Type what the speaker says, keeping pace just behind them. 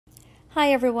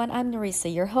Hi everyone, I'm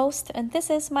Narisa, your host, and this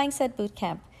is Mindset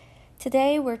Bootcamp.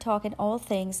 Today we're talking all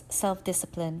things self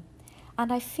discipline.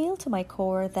 And I feel to my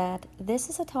core that this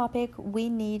is a topic we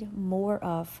need more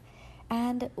of,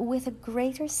 and with a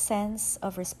greater sense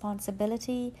of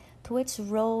responsibility to its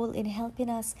role in helping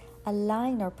us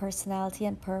align our personality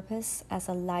and purpose as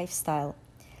a lifestyle.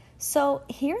 So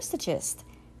here's the gist.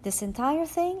 This entire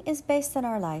thing is based on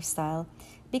our lifestyle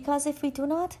because if we do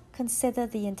not consider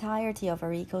the entirety of our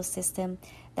ecosystem,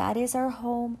 that is our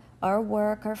home, our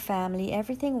work, our family,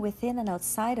 everything within and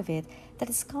outside of it that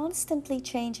is constantly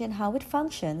changing how it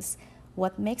functions,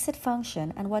 what makes it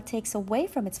function, and what takes away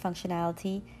from its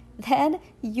functionality, then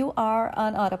you are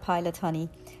on autopilot, honey.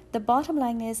 The bottom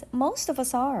line is most of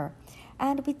us are.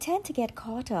 And we tend to get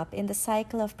caught up in the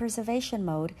cycle of preservation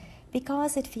mode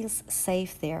because it feels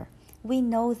safe there. We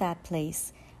know that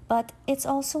place, but it's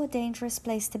also a dangerous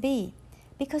place to be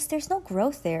because there's no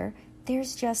growth there,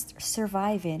 there's just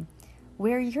surviving,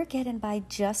 where you're getting by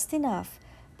just enough,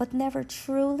 but never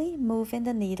truly moving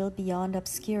the needle beyond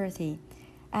obscurity.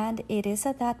 And it is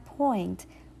at that point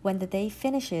when the day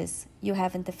finishes, you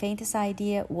haven't the faintest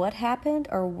idea what happened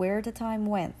or where the time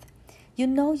went. You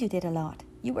know you did a lot.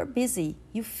 You were busy.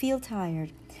 You feel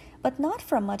tired. But not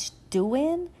from much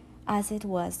doing as it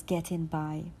was getting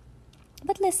by.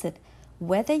 But listen,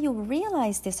 whether you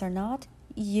realize this or not,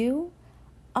 you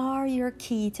are your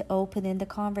key to opening the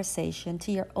conversation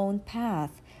to your own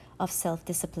path of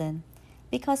self-discipline.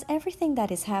 Because everything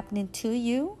that is happening to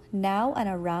you now and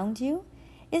around you,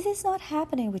 it is not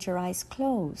happening with your eyes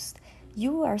closed.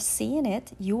 You are seeing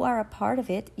it. You are a part of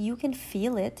it. You can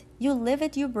feel it. You live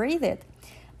it. You breathe it.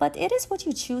 But it is what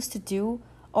you choose to do,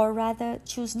 or rather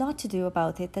choose not to do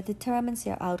about it, that determines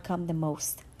your outcome the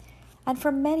most. And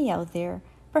for many out there,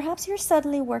 perhaps you're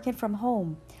suddenly working from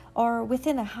home, or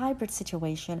within a hybrid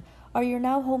situation, or you're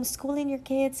now homeschooling your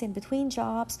kids in between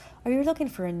jobs, or you're looking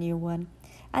for a new one.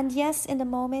 And yes, in the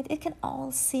moment, it can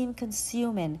all seem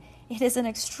consuming. It is an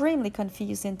extremely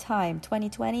confusing time.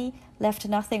 2020 left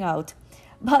nothing out.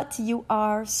 But you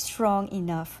are strong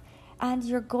enough. And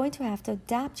you're going to have to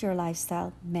adapt your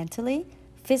lifestyle mentally,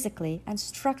 physically, and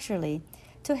structurally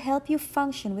to help you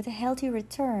function with a healthy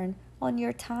return on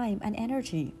your time and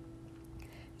energy.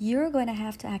 You're going to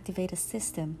have to activate a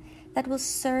system that will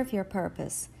serve your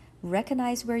purpose,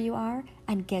 recognize where you are,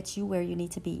 and get you where you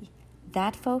need to be.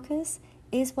 That focus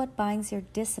is what binds your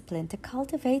discipline to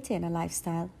cultivating a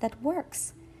lifestyle that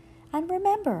works. And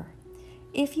remember,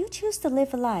 if you choose to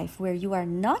live a life where you are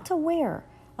not aware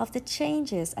of the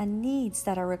changes and needs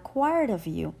that are required of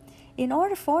you in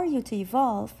order for you to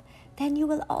evolve, then you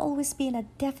will always be in a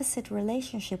deficit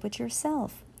relationship with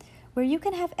yourself, where you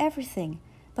can have everything,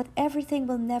 but everything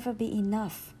will never be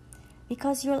enough,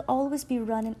 because you'll always be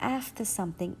running after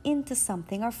something, into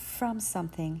something, or from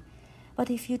something. But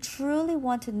if you truly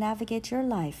want to navigate your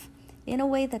life in a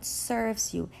way that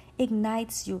serves you,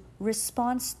 ignites you,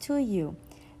 responds to you,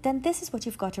 then this is what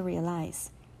you've got to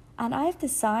realize. And I've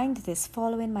designed this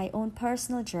following my own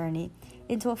personal journey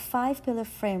into a 5-pillar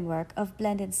framework of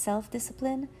blending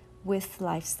self-discipline with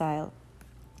lifestyle.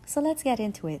 So let's get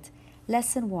into it.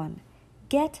 Lesson 1.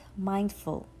 Get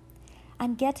mindful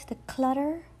and get the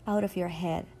clutter out of your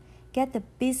head. Get the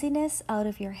busyness out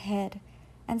of your head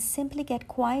and simply get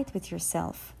quiet with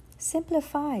yourself.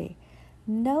 Simplify.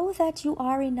 Know that you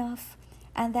are enough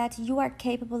and that you are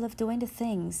capable of doing the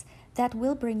things that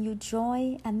will bring you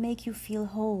joy and make you feel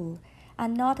whole,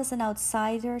 and not as an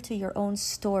outsider to your own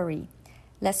story.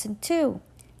 Lesson 2.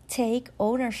 Take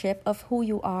ownership of who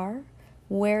you are,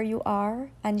 where you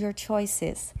are, and your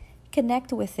choices.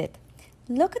 Connect with it.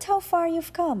 Look at how far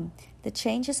you've come, the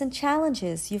changes and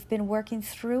challenges you've been working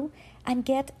through, and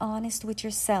get honest with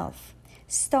yourself.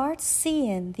 Start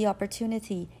seeing the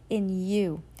opportunity in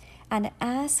you and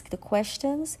ask the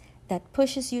questions that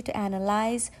pushes you to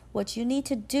analyze what you need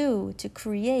to do to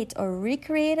create or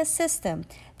recreate a system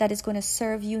that is going to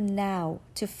serve you now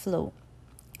to flow.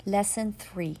 Lesson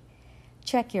 3.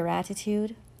 Check your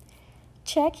attitude.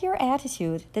 Check your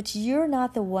attitude that you're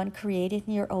not the one creating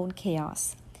your own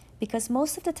chaos. Because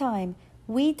most of the time,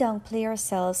 we downplay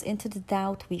ourselves into the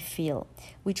doubt we feel.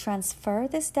 We transfer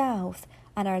this doubt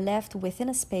and are left within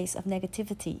a space of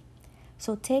negativity.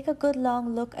 So take a good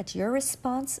long look at your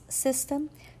response system,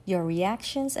 your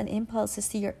reactions and impulses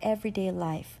to your everyday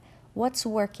life. What's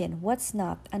working, what's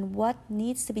not, and what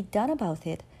needs to be done about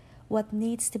it, what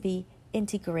needs to be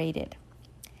integrated.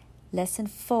 Lesson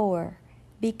 4.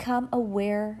 Become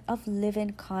aware of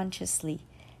living consciously.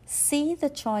 See the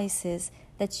choices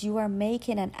that you are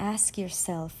making and ask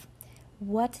yourself,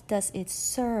 what does it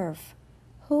serve?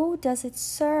 Who does it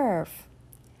serve?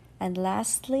 And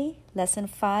lastly, lesson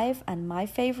 5, and my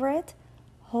favorite,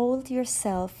 hold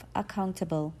yourself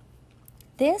accountable.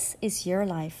 This is your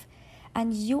life,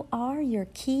 and you are your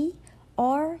key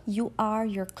or you are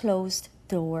your closed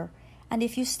door. And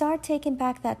if you start taking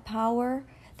back that power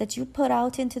that you put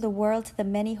out into the world to the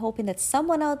many, hoping that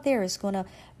someone out there is going to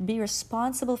be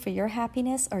responsible for your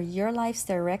happiness or your life's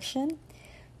direction,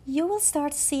 you will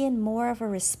start seeing more of a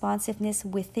responsiveness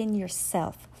within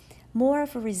yourself, more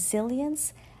of a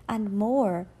resilience, and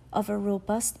more of a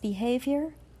robust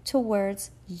behavior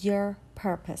towards your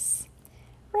purpose.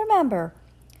 Remember,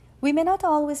 we may not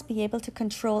always be able to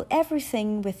control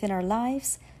everything within our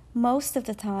lives. Most of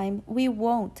the time, we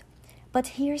won't.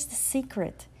 But here's the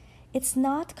secret. It's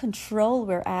not control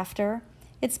we're after.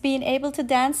 It's being able to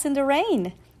dance in the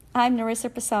rain. I'm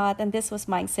Narissa Prasad, and this was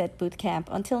Mindset Bootcamp.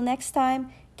 Until next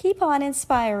time, keep on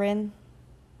inspiring.